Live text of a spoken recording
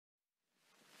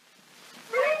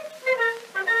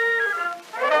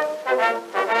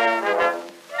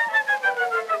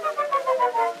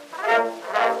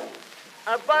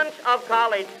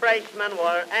college freshmen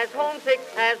were as homesick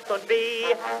as could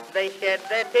be. They shed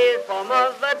their tears for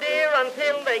mother dear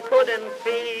until they couldn't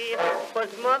see.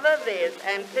 'Twas mother this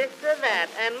and sister that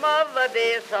and mother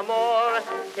dear some more,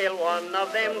 till one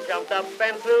of them jumped up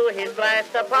and threw his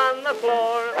glass upon the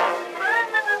floor.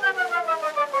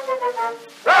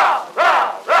 Rah,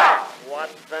 rah, rah!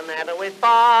 What's the matter with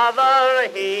father?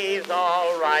 He's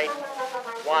all right.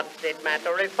 What's it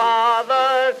matter if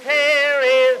father's hair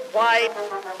is white?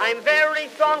 I'm very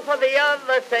strong for the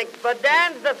other sex, but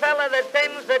Dad's the fella that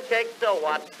sends the check. So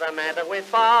what's the matter with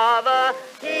father?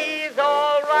 He's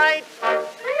all right.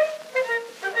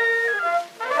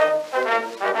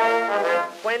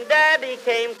 When Daddy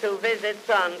came to visit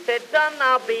son, said, son,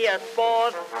 now be a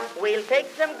sport. We'll take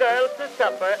some girls to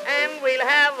supper and we'll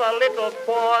have a little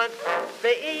sport.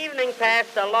 The evening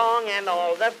passed along and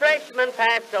all the freshmen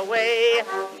passed away,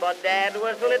 but Dad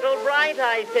was little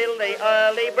bright-eyed till the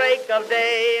early break of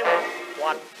day.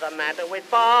 What's the matter with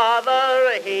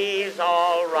father? He's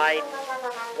all right.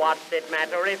 What's it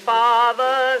matter if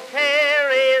father's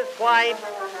hair is white?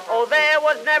 Oh, there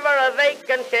was never a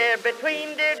vacant chair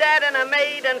between dear Dad and a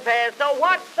maiden fair. So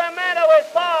what's the matter with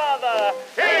father?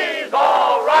 He's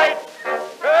all right.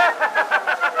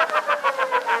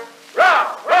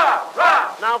 Rah, rah,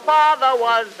 rah. Now father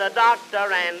was the doctor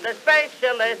and the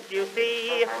specialist, you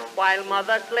see. While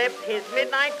mother slept, his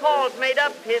midnight calls made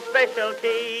up his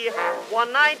specialty.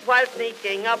 One night while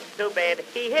sneaking up to bed,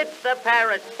 he hit the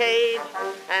parrot's cage.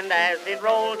 And as it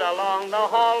rolled along the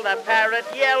hall, the parrot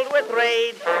yelled with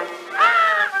rage.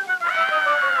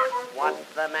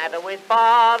 What's the matter with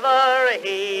father?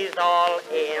 He's all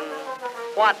in.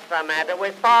 What's the matter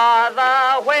with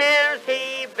father? Where's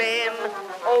he been?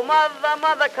 Oh, mother,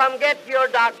 mother, come get your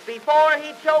doc before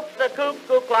he chokes the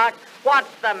cuckoo clock. What's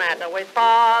the matter with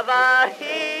father?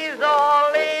 He